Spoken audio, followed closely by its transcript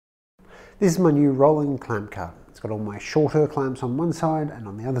This is my new rolling clamp car. It's got all my shorter clamps on one side and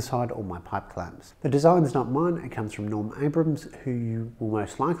on the other side all my pipe clamps. The design's not mine, it comes from Norm Abrams, who you will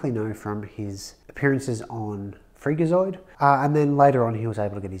most likely know from his appearances on Freakazoid. And then later on he was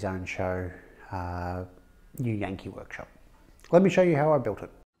able to get his own show, New Yankee Workshop. Let me show you how I built it.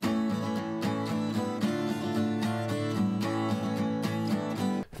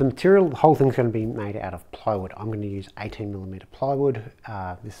 The material, the whole thing's going to be made out of plywood. I'm going to use 18mm plywood,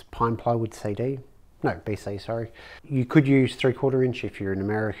 this pine plywood BC, sorry. You could use 3/4 inch if you're in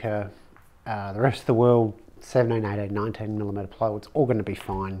America. The rest of the world, 17, 18, 19mm plywood's all going to be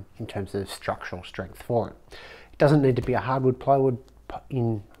fine in terms of structural strength for it. It doesn't need to be a hardwood plywood.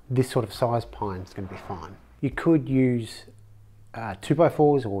 In this sort of size, pine is going to be fine. You could use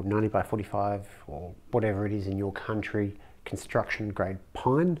 2x4s or 90x45 or whatever it is in your country, construction grade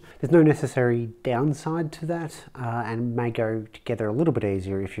pine. There's no necessary downside to that, and may go together a little bit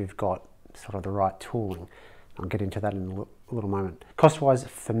easier if you've got sort of the right tooling. I'll get into that in a little moment. Cost wise,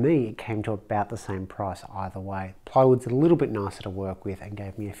 for me, it came to about the same price either way. Plywood's a little bit nicer to work with and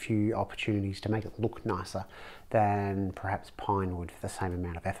gave me a few opportunities to make it look nicer than perhaps pine would for the same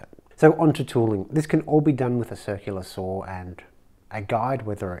amount of effort. So onto tooling. This can all be done with a circular saw and a guide,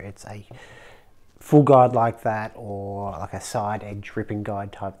 whether it's a full guide like that or like a side edge ripping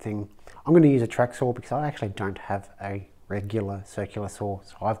guide type thing. I'm going to use a track saw because I actually don't have a regular circular saw,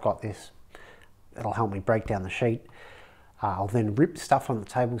 so I've got this. It'll help me break down the sheet. I'll then rip stuff on the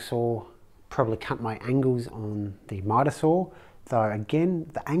table saw, probably cut my angles on the miter saw, though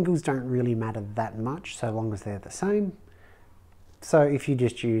again the angles don't really matter that much so long as they're the same. So if you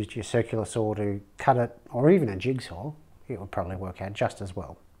just used your circular saw to cut it, or even a jigsaw, it would probably work out just as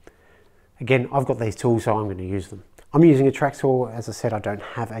well. Again, I've got these tools, so I'm going to use them. I'm using a track saw. As I said, I don't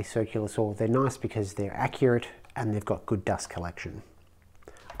have a circular saw. They're nice because they're accurate and they've got good dust collection.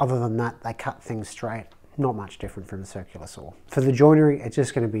 Other than that, they cut things straight. Not much different from a circular saw. For the joinery, it's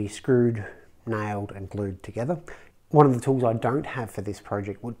just going to be screwed, nailed and glued together. One of the tools I don't have for this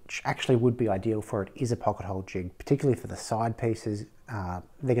project, which actually would be ideal for it, is a pocket hole jig, particularly for the side pieces.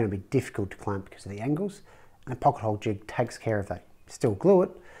 They're going to be difficult to clamp because of the angles. And a pocket hole jig takes care of that. Still glue it,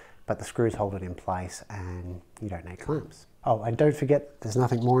 but the screws hold it in place and you don't need clamps. Oh, and don't forget, there's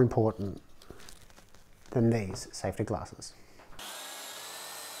nothing more important than these safety glasses.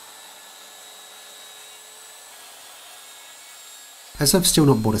 As I've still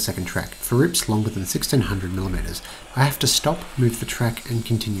not bought a second track, for rips longer than 1600mm, I have to stop, move the track and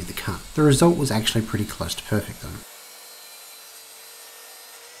continue the cut. The result was actually pretty close to perfect though.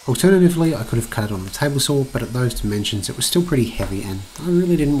 Alternatively, I could have cut it on the table saw, but at those dimensions it was still pretty heavy and I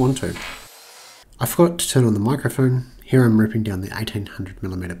really didn't want to. I forgot to turn on the microphone. Here I'm ripping down the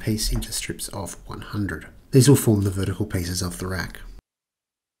 1800mm piece into strips of 100. These will form the vertical pieces of the rack.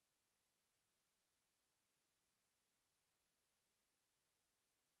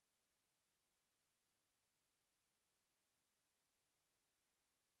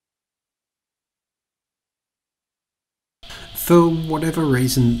 For whatever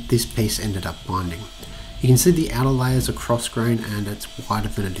reason, this piece ended up binding. You can see the outer layers are cross-grain and it's wider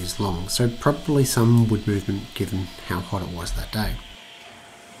than it is long, so probably some wood movement given how hot it was that day.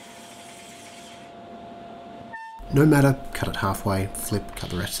 No matter, cut it halfway, flip, cut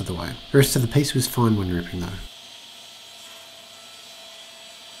the rest of the way. The rest of the piece was fine when ripping though.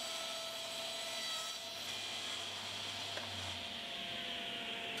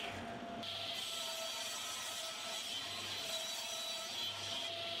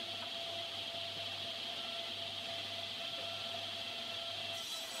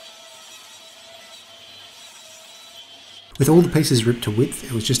 With all the pieces ripped to width,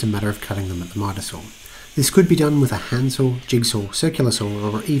 it was just a matter of cutting them at the miter saw. This could be done with a handsaw, jigsaw, circular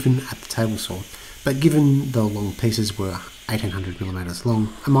saw or even at the table saw, but given the long pieces were 1800mm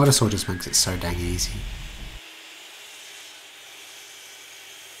long, a miter saw just makes it so dang easy.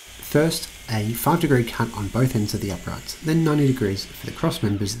 First, a 5° cut on both ends of the uprights, then 90 degrees for the cross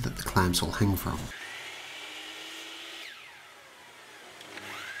members that the clamps will hang from.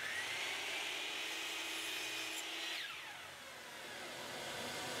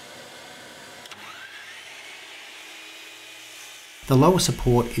 The lower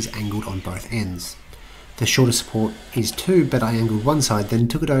support is angled on both ends. The shorter support is too, but I angled one side, then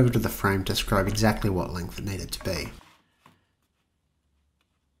took it over to the frame to scribe exactly what length it needed to be.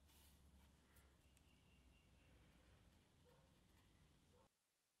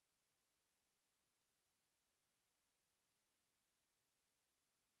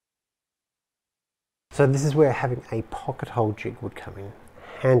 So this is where having a pocket hole jig would come in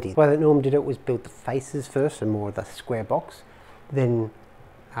handy. The way that Norm did it was build the faces first and more of the square box, then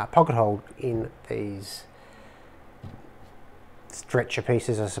pocket hole in these stretcher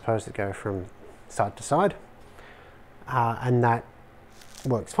pieces, I suppose, that go from side to side, and that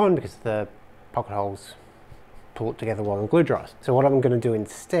works fine because the pocket holes pull it together while the glue dries. So what I'm going to do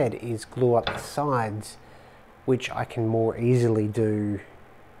instead is glue up the sides, which I can more easily do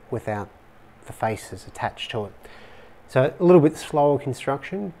without the faces attached to it. So a little bit slower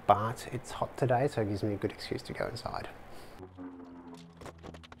construction, but it's hot today, so it gives me a good excuse to go inside.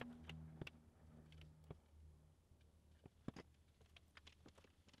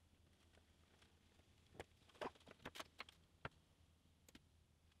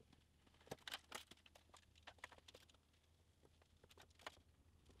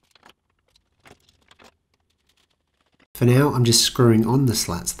 For now, I'm just screwing on the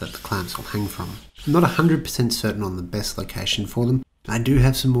slats that the clamps will hang from. I'm not 100% certain on the best location for them. I do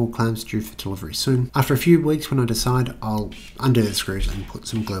have some more clamps due for delivery soon. After a few weeks when I decide, I'll undo the screws and put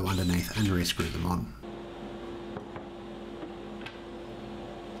some glue underneath and re-screw them on.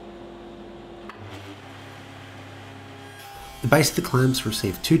 The base of the clamps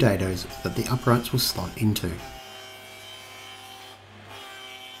receive 2 dados that the uprights will slot into.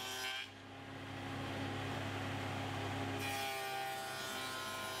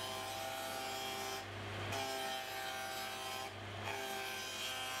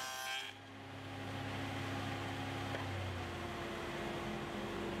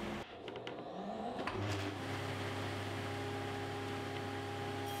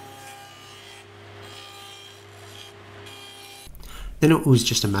 Then it was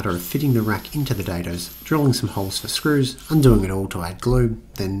just a matter of fitting the rack into the dados, drilling some holes for screws, undoing it all to add glue,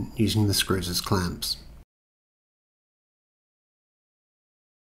 then using the screws as clamps.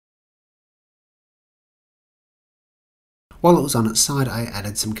 While it was on its side, I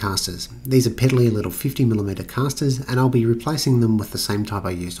added some casters. These are piddly little 50mm casters, and I'll be replacing them with the same type I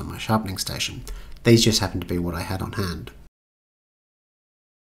used on my sharpening station. These just happen to be what I had on hand.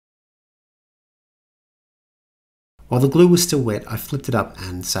 While the glue was still wet, I flipped it up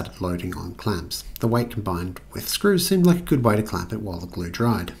and started loading on clamps. The weight combined with screws seemed like a good way to clamp it while the glue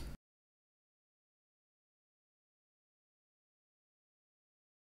dried.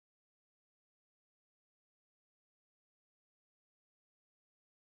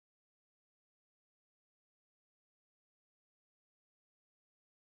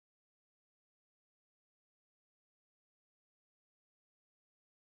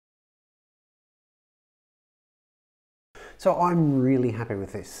 So I'm really happy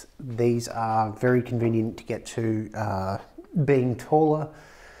with this. These are very convenient to get to. Being taller,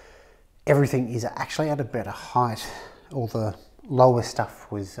 everything is actually at a better height. All the lower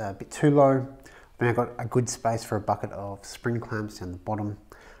stuff was a bit too low. I've now got a good space for a bucket of spring clamps down the bottom.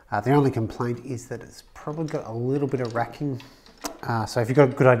 The only complaint is that it's probably got a little bit of racking. So if you've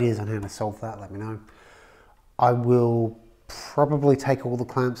got good ideas on how to solve that, let me know. I will probably take all the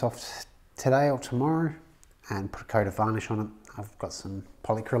clamps off today or tomorrow and put a coat of varnish on it. I've got some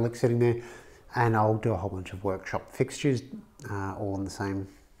polyacrylic sitting there, and I'll do a whole bunch of workshop fixtures, all in the same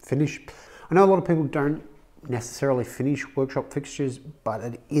finish. I know a lot of people don't necessarily finish workshop fixtures, but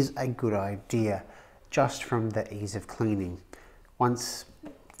it is a good idea just from the ease of cleaning. Once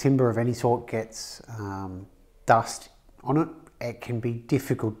timber of any sort gets dust on it, it can be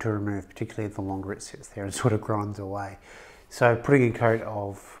difficult to remove, particularly the longer it sits there and sort of grinds away. So putting a coat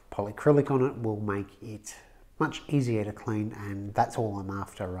of polyacrylic on it will make it much easier to clean, and that's all I'm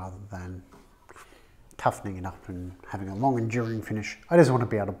after rather than toughening it up and having a long enduring finish. I just want to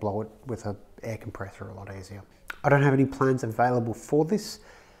be able to blow it with an air compressor a lot easier. I don't have any plans available for this.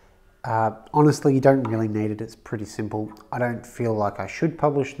 Honestly, you don't really need it. It's pretty simple. I don't feel like I should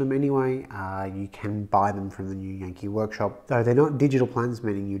publish them anyway. You can buy them from the new Yankee workshop, though they're not digital plans,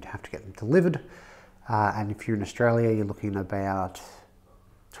 meaning you'd have to get them delivered. And if you're in Australia, you're looking at about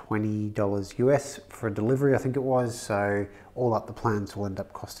 $20 US for a delivery, I think it was. So all up the plans will end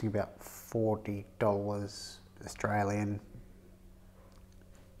up costing about $40 Australian,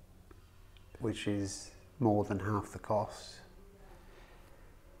 which is more than half the cost.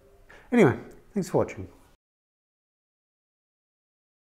 Anyway, thanks for watching.